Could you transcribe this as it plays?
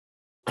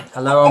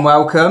Hello and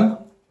welcome.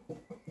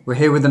 We're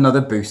here with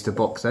another booster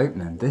box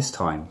opening. This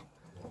time,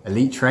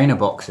 Elite Trainer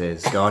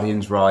boxes,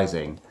 Guardians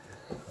Rising.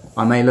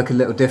 I may look a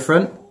little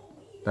different.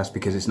 That's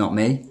because it's not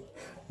me.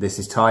 This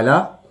is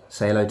Tyler.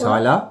 Say hello,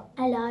 Tyler.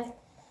 Hello.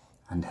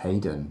 And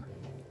Hayden.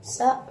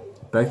 Sup?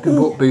 Both been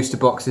bought booster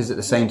boxes at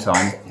the same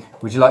time.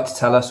 Would you like to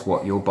tell us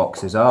what your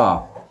boxes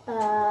are?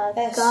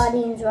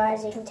 Guardians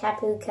Rising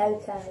Tapu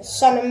Koko.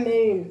 Sun and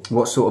Moon.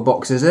 What sort of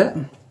box is it?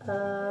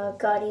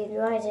 Guardians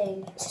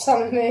Rising.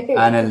 Sun and Moon.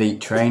 An Elite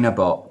Trainer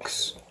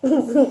box.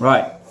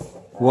 Right.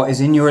 What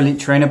is in your Elite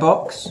Trainer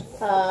box?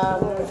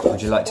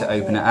 Would you like to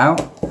open it out?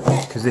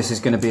 Because this is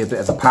going to be a bit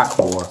of a pack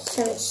war.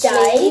 Some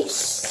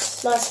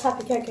dice. Nice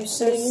Tapu Koko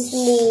sleeves.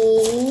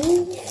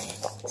 Sleeves.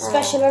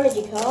 Special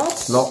energy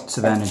cards. Lots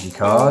of energy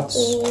cards.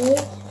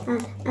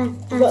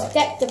 We've got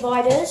deck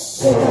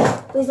dividers.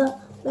 We got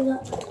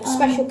a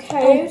special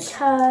code.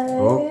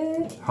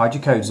 Oh, hide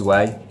your codes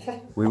away.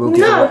 We will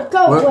give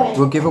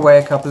we'll give away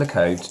a couple of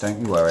codes, don't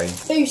you worry.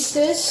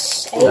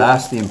 Boosters.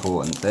 That's the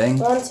important thing.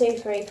 1, 2,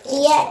 3, 4.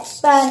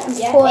 Yes, burn and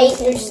 8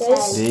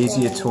 boosters. These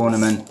are your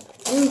tournament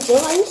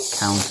Dice.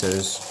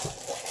 counters.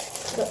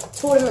 Got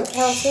tournament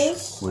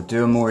counters. We'll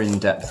do a more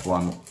in-depth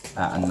one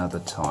at another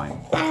time.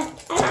 I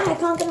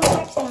can't get my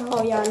back down.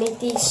 Oh yeah, I need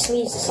these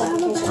sleeves.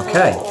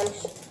 Okay.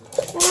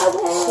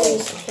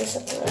 Sleeves.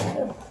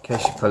 In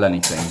case you pull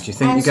anything. Do you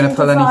think you're going to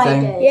pull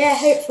anything? Yeah,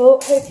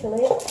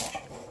 hopefully.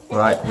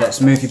 Right,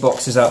 let's move your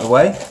boxes out of the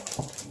way.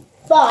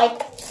 Bye.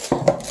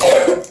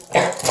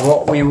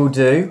 What we will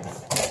do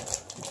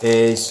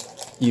is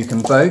you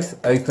can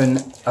both open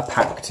a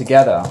pack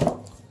together.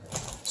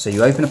 So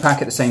you open a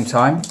pack at the same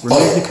time.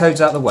 Remove your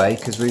codes out of the way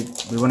because we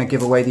want to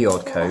give away the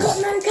odd code.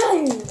 No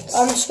codes.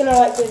 I'm just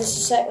gonna do this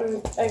a second.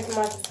 Open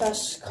my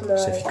first camera.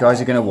 So if you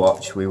guys are going to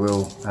watch, we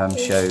will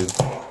show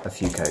a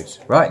few codes.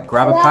 Right,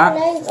 grab a pack,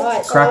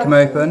 Right, crack them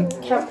open.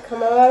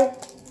 Camera.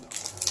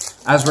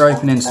 As we're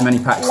opening so many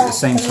packs at the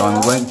same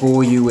time, we won't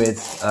bore you with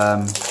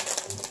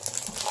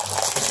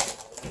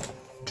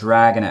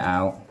dragging it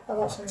out. I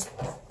got some.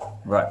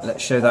 Right,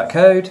 let's show that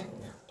code.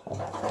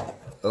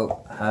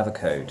 Oh, have a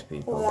code,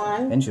 people.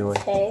 1, Enjoy.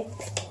 2,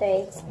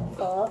 3,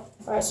 4.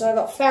 Right, so I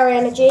got Fairy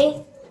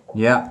Energy,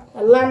 Yeah.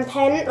 a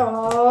Lampen,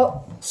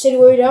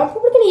 Sudowoodo. I'm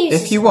probably going to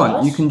use If you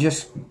want,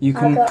 you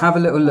can have a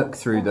little look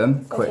through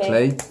them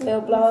quickly.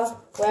 Field Blower.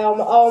 Well,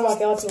 oh my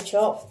god, my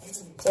chop.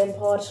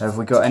 Impod. Have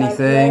we got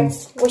anything?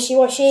 Wishy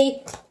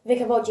Washy,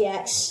 Vikavolt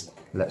GX.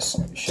 Let's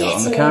show it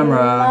on the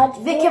camera.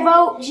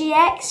 Vikavolt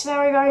GX,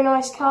 very, very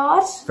nice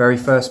card. Very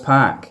first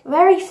pack.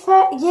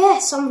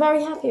 Yes, I'm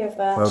very happy with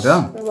that. Well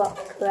done.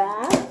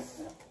 Rockcraft.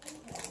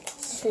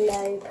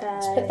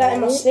 Slowpoke. Put that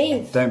in my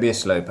sleeve. Don't be a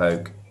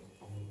slowpoke.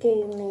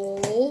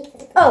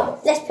 Goomy. Oh,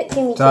 let's put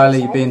Goomy. Tyler,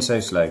 you're being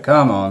so slow.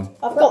 Come on.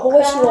 I've got the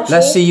Wishy Washy.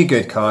 Let's see your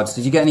good cards.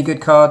 Did you get any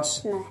good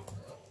cards? No.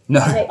 No.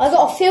 I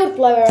got a Field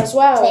Blower as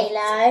well.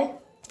 Tilo.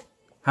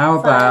 How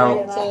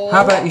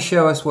about you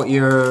show us what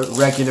your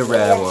regular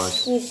rare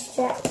was? You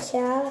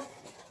structure.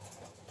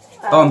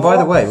 Oh, and by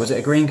the way, was it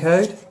a green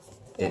code?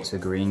 It's a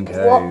green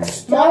code.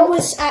 Mine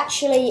was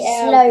actually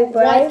a Slowbro.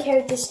 white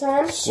code this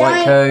time.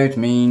 White code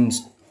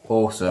means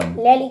awesome.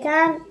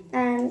 Lilligan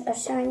and a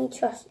shiny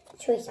choice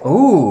band.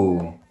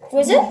 Ooh.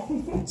 Was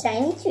it?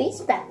 Shiny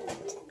choice band.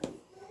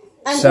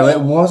 So it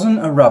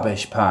wasn't a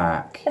rubbish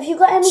pack. Have you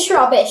got any?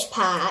 Trubbish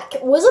pack.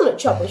 Wasn't a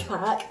Trubbish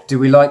pack. Do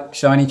we like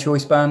shiny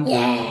choice band?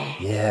 Yeah.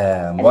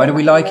 Yeah. And why do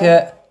we like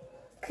it?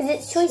 Because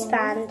it's choice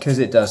band. Because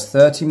it does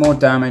 30 more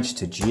damage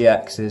to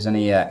GXs and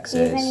Do you have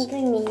any EXs.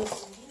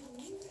 groomies?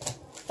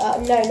 No,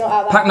 not out of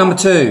that. Pack number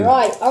 2.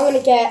 Right, I'm going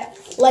to get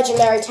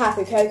Legendary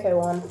Tapu Koko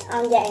one.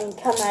 I'm getting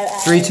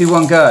Komodo. 3, 2,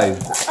 1, go.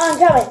 I'm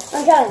going.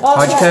 Oh,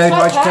 Hide your code,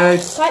 hide your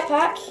code. Type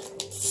pack.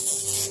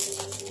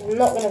 I'm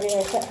not going to be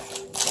okay.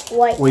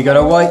 White. We got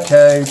a white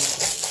code.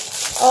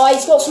 Oh,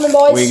 he's got something,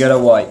 boys. We got a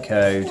white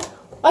code.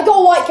 I got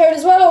a white code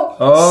as well.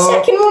 Oh,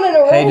 Second one in a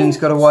row. Hayden's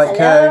got a white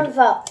code.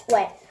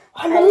 Wait.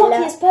 I'm the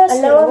luckiest person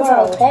in the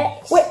world.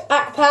 Vulpix. Whip,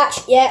 Act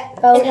Patch, yeah.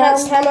 Gold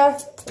Enhanced Helm. Hammer.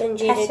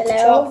 Linjid,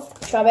 Petalil. Chop,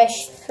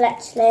 Trubbish.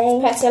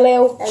 Fletchling.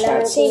 Petalil.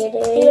 Chansey.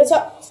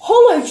 Helotop.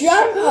 Hollow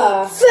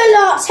Jumper. Full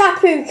art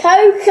Tapu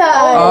Koko.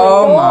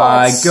 Oh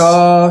my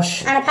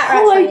gosh. And a pack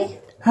rat.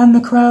 And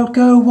the crowd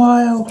go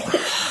wild.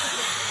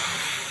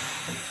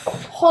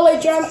 Hollow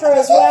Jumper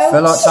as well.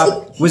 Feel like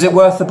tap. Was it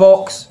worth the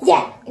box?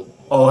 Yeah.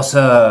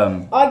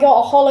 Awesome. I got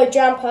a Hollow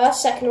Jumper,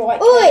 second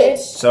white Oi. code.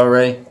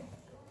 Sorry.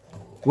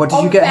 What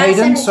did you get,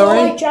 Hayden? Hollow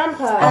Sorry?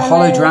 Jumper. A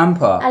hollow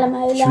Dramper.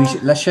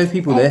 Alamola. Let's show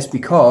people this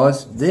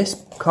because this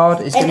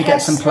card is going to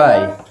get some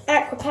play.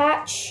 Aqua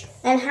Patch.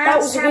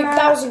 Enhanced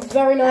That was a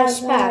very nice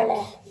pack.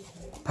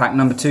 Pack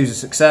number 2 is a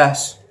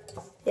success.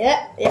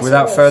 Yeah. Yes,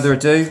 Without it was. further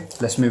ado,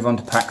 let's move on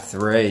to pack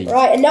 3.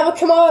 Right, another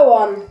Komodo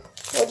one.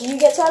 What did you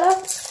get, Tyler?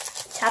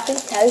 Tapu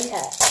Koko.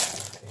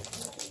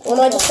 One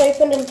I just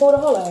opened and pulled a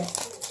hollow.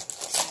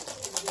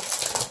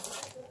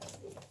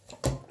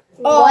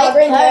 Oh, White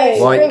green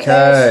code. White Green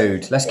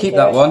code. Let's keep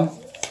that one.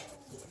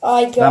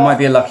 I got. That might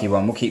be a lucky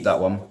one. We'll keep that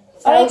one.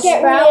 I don't get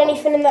Sprout. really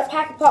anything in that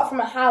pack apart from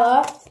a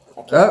Hala.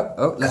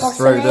 Let's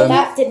throw them.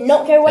 That did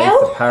not go There's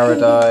well. the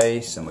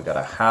Paradise, and we got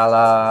a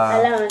Hala.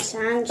 Hello and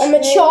Sand. And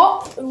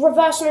Machop,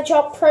 reverse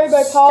Machop,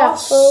 Probo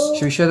Pass.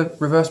 Should we show the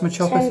reverse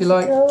Machop if you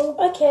like?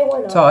 Okay, why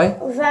not? Ty?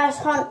 Reverse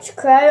Hunch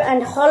Crow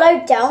and Hollow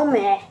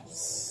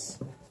Delmis.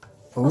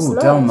 Oh,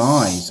 nice.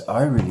 Delmise.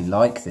 I really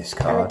like this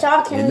And a card.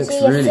 Dark It Energy, looks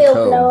a really Field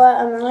cool. Blower,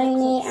 a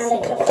Marine, and a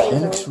It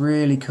Cathedral. looks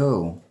really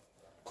cool.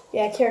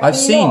 Yeah, Kira, I'll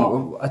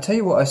can tell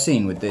you what I've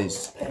seen with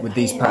these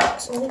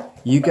packs.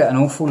 You get an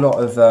awful lot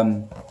of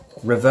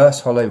reverse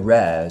hollow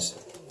rares.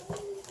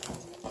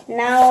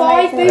 Now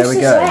Five There we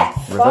boosters go.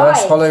 left. Reverse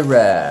Five. hollow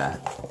rare.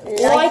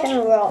 Light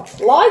and Rock.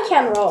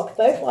 Lycan Rock,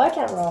 both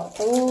Lycan Rock.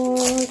 Ooh,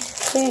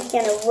 who's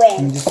gonna Can you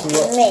win? just see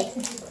what? Me.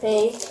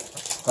 Me.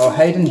 Oh,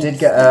 Hayden did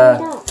get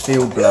a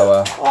field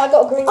blower. Oh, I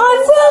got a green I'm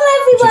code. from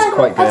everywhere.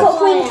 quite I good. got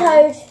green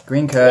code.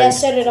 Green code. Yeah,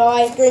 so did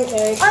I. Green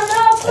code. I'm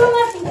not from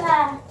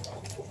everywhere.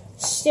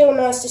 Still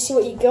nice to see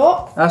what you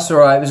got. That's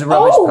alright, it was a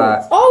rubbish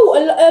pack. A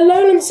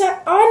Lowland Sand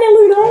and a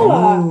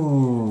Lunala.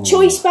 Ooh.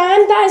 Choice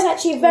band. That is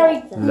actually a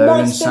very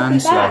Lowland nice Sand looking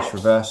Slash, pack.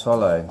 reverse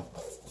hollow.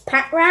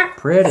 Pack Rat.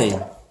 Pretty.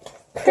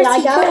 Pretty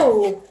Glider.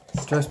 cool.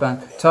 Choice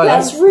band. Tyler,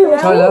 That's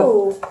really Tyler,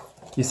 cool.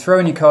 you're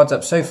throwing your cards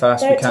up so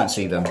fast we Don't can't touch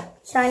see them.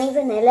 Shiny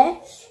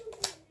Vanillish.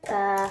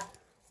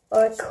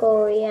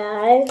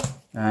 Oricorio.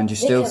 And you're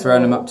still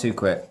throwing them up too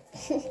quick.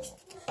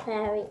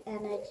 Fairy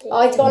Energy.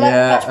 I got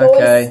Yeah, catch boys.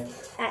 okay.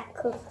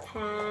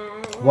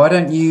 Aquapad. Why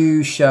don't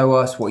you show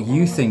us what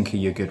you think are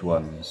your good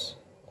ones?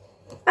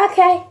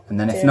 Okay. And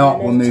then if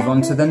not, we'll move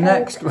on to the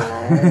next one.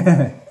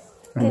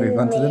 We'll move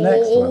on to the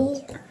next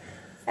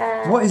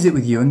one. What is it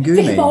with you and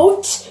Big Goomy?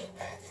 Bolt.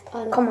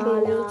 Come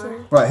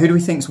on. Right, who do we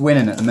think's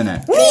winning at the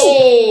minute?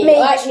 Me. Me.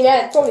 Well, actually, no,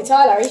 it's probably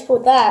Tyler. He's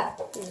pulled that.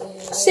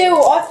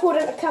 Still, I've pulled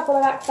in a couple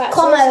of backpacks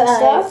Como and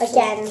stuff.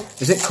 again.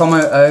 Is it Como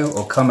O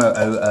or Como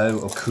OO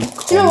or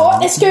Cook? Do you know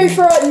what? Let's go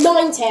for a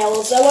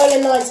Ninetales. A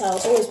Lowland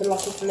Ninetales. Always been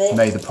lucky for me.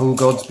 May the pool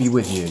gods be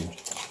with you.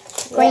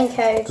 Green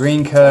code.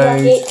 Green Lucky.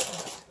 code.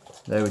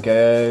 There we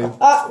go.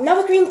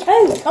 Another green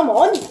code. Come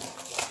on.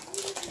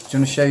 Do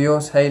you want to show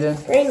yours, Hayden?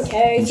 Green code.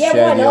 And Yeah,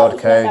 show why the not? odd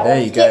code. That There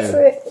one. you Get go.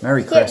 through,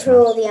 Merry get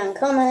through all Christmas. the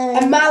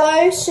uncommons. A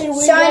Mallow,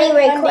 Sudowoodo, Shiny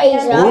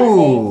Rayquaza.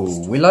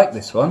 Ooh, we like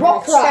this one.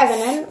 Rock Ruff,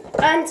 Trevenant.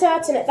 and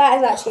Turtonet. That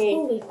is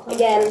actually,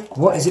 again,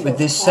 What is it with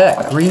this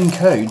set? Green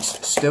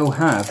codes still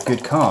have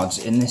good cards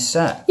in this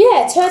set.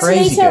 yeah,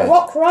 Crazy Turtonator, good.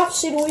 Rock Ruff,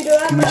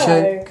 Sudowoodo, and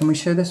Mallow. Can we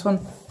show this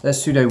one?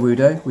 There's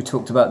Sudowoodo. We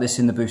talked about this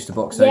in the booster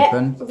box Yeah,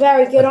 open.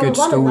 very good A on good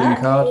the stalling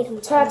running card.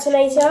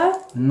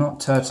 Turtonator, Not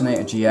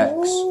Turtonator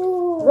GX.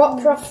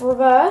 Rock Ruff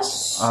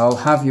Reverse. I'll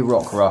have your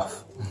Rock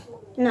Ruff.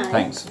 No.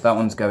 Thanks. That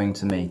one's going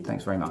to me.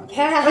 Thanks very much.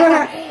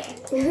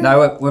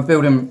 No, we're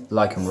building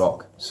Lycan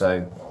Rock,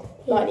 so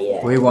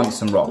we want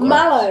some Rock Ruff.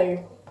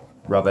 Mallow.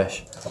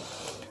 Rubbish.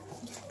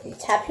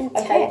 Tapu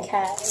Okay.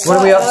 Toka. What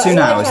are we up to Lycan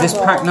now? Is this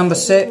Rock. pack number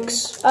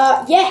 6?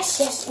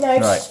 Yes, no, Right.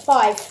 just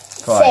five.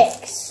 5.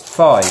 6.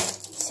 5.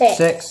 6.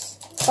 6.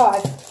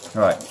 5.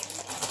 Right.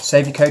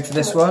 Save your code for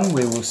this one.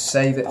 We will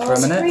save it for a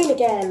it's minute. green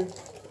again.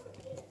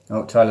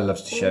 Oh, Tyler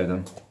loves to show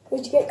them.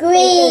 What'd you get?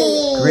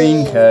 Green.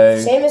 Green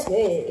code. Same as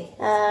me.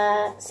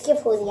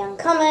 Skip all the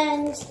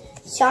uncommons.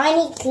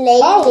 Shiny Clay.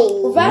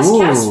 Oh, reverse Ooh.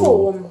 cast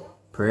form.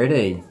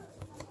 Pretty.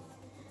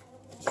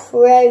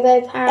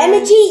 Robo Power.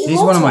 Energy He's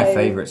one of my Lotto.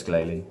 favourites,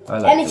 Glalie. I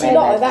like Energy Glalie.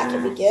 Lotto, that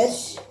could be good.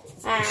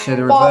 Show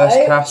the reverse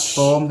Barlow. cast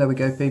form. There we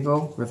go,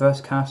 people.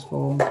 Reverse cast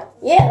form.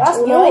 Yeah, that's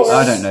Nice. yours.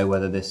 I don't know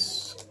whether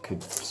this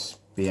could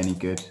be any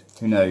good.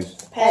 Who knows?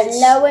 A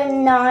lower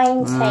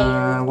 9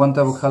 tail. One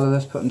double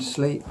colourless, put them to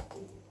sleep.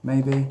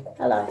 Maybe.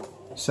 Hello.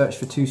 Search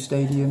for 2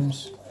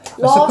 stadiums.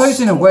 I Last suppose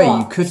in a way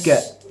you box. could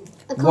get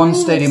one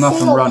stadium up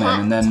and running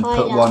and then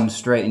put one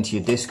straight into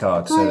your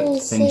discard so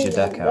it thins your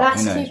deck out. Who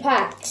Last knows? 2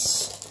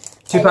 packs.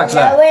 2 packs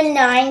left. Lower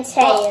 9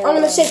 tail. I'm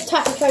going to save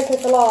Tapu Koko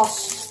for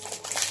last.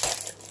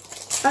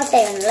 I'm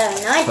saving the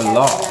lower 9 For tail.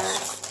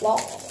 last.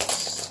 Last.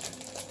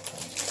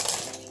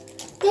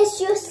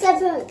 This your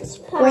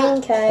 7th pack.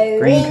 Green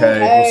code. Green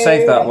code. We'll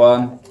save that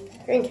one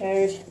Green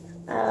code.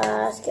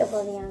 Skip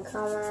all the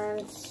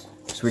uncommons.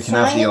 so we can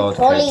have the Shiny odd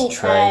code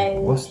tray.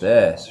 Polycode. What's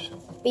this?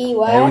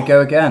 Beware. There we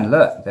go again.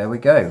 Look, there we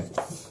go.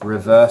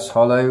 Reverse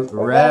hollow And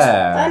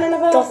rare. another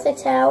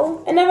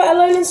Gothitelle.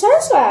 Alolan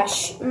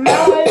Sandslash.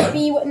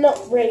 Mallow,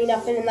 not really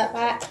nothing in that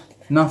pack.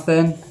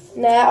 Nothing.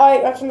 No,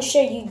 I can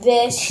show you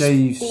this. Show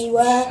you.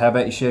 Beware. How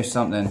about you show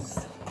something?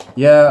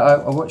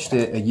 Yeah, I watched a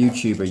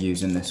YouTuber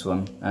using this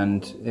one,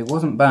 and it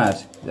wasn't bad.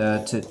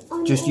 To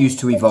just use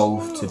to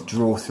evolve to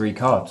draw 3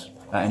 cards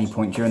at any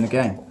point during the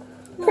game.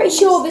 Pretty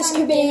sure this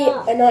could be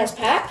a nice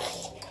pack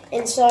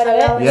inside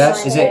of it. Yeah,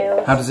 is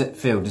it? How does it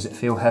feel? Does it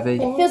feel heavy?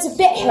 It feels a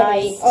bit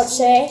heavy, I'd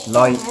say.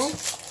 Light?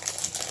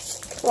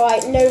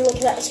 Right, no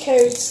looking at this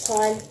code this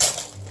time.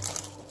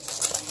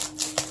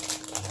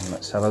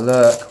 Let's have a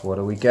look. What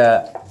do we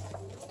get?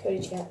 What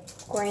code did you get?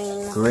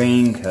 Green.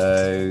 Green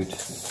code.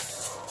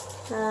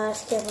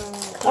 Skip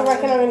all I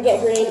reckon I'm going to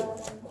get green.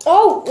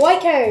 Oh,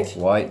 white code.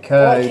 White White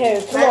code.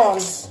 code, come on.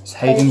 Is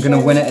Hayden going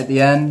to win it at the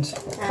end?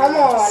 Come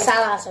on.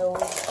 Salazzle.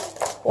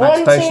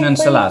 Max Potion and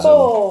Salazzle.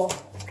 4.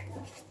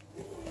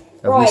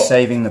 Are we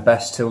saving the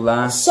best till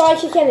last?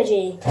 Psychic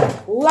Energy,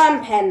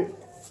 Lampent,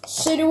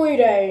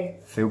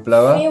 Sudowoodo, Field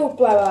blower. Field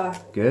Blower,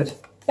 Good.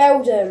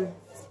 Beldum,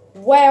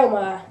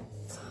 Whalmer,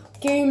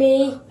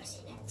 Goomy,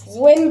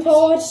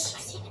 Wimpod,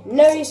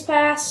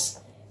 Nosepass,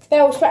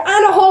 Bellsprout,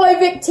 and a Holo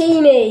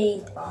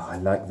Victini. Oh, I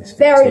like this.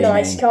 Very Victini.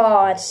 nice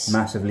card.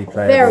 Massively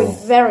playable.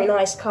 Very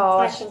nice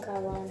card. I think I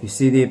won. If you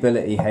see the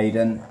ability,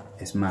 Hayden,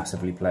 it's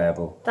massively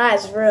playable. That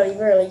is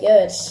really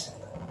good.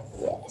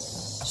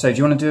 Yes. So, do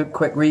you want to do a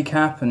quick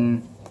recap?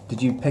 And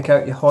did you pick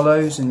out your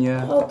hollows and your?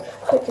 I'll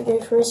quickly go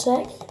for a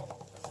sec.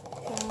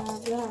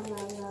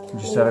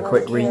 Just have a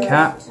quick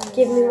recap.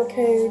 Give me my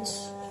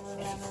codes.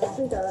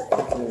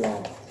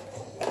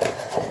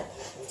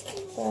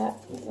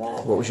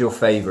 What was your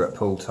favourite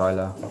pull,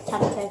 Tyler?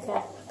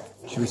 Tapacoco.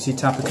 Should we see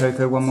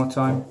Tapacoco one more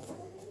time?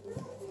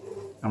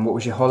 And what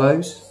was your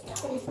hollows?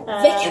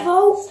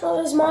 Vikavolt, that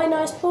was my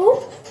nice pull.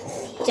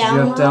 Did you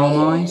have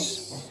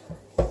Delmise?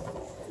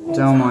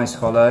 Delmise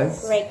hollow.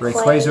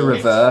 Rayquaza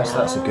reverse,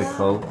 that's a good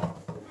pull.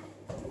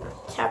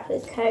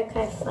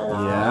 Tapacoco for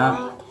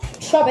Yeah.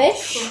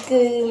 Trubbish.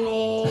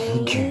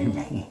 Goomy.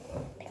 Goomy.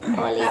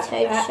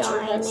 Politoed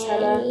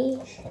Shiny.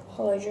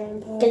 Holo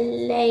Jumper.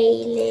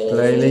 Glalie.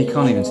 Glalie,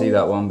 can't even see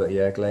that one, but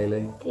yeah,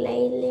 Glalie.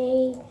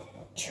 Glalie.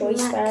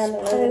 Choice Band.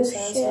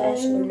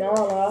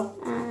 Lunala.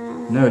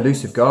 No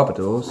elusive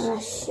Garbodors.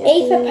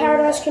 Aether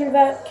Paradise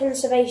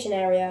Conservation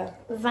Area.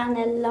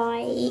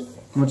 Vanillite.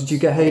 What did you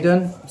get,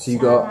 Hayden? So you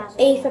got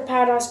Aether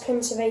Paradise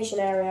Conservation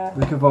Area.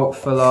 Vikavolt,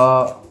 Full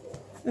Art,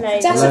 No,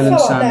 That's a Alolan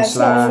full art. No, it's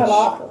not a full Sandslash.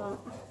 art.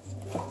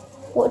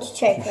 what did you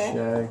check for?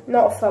 Show.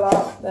 Not a full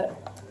art,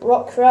 but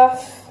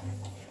Rockruff.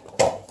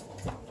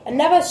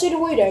 Another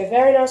Sudowoodo.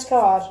 Very nice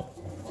card.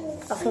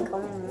 I think I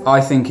won. I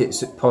think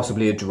it's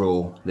possibly a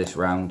draw this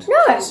round. No,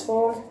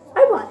 PS4.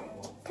 I won.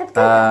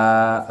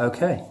 Tapacoco.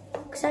 Okay.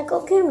 Because I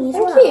got Goomy as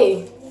Thank well.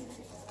 you.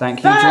 Thank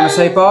you. Do you want to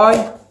say bye?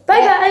 Bye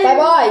bye. Bye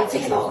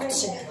bye. Bye.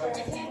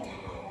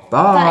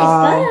 Bye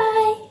bye.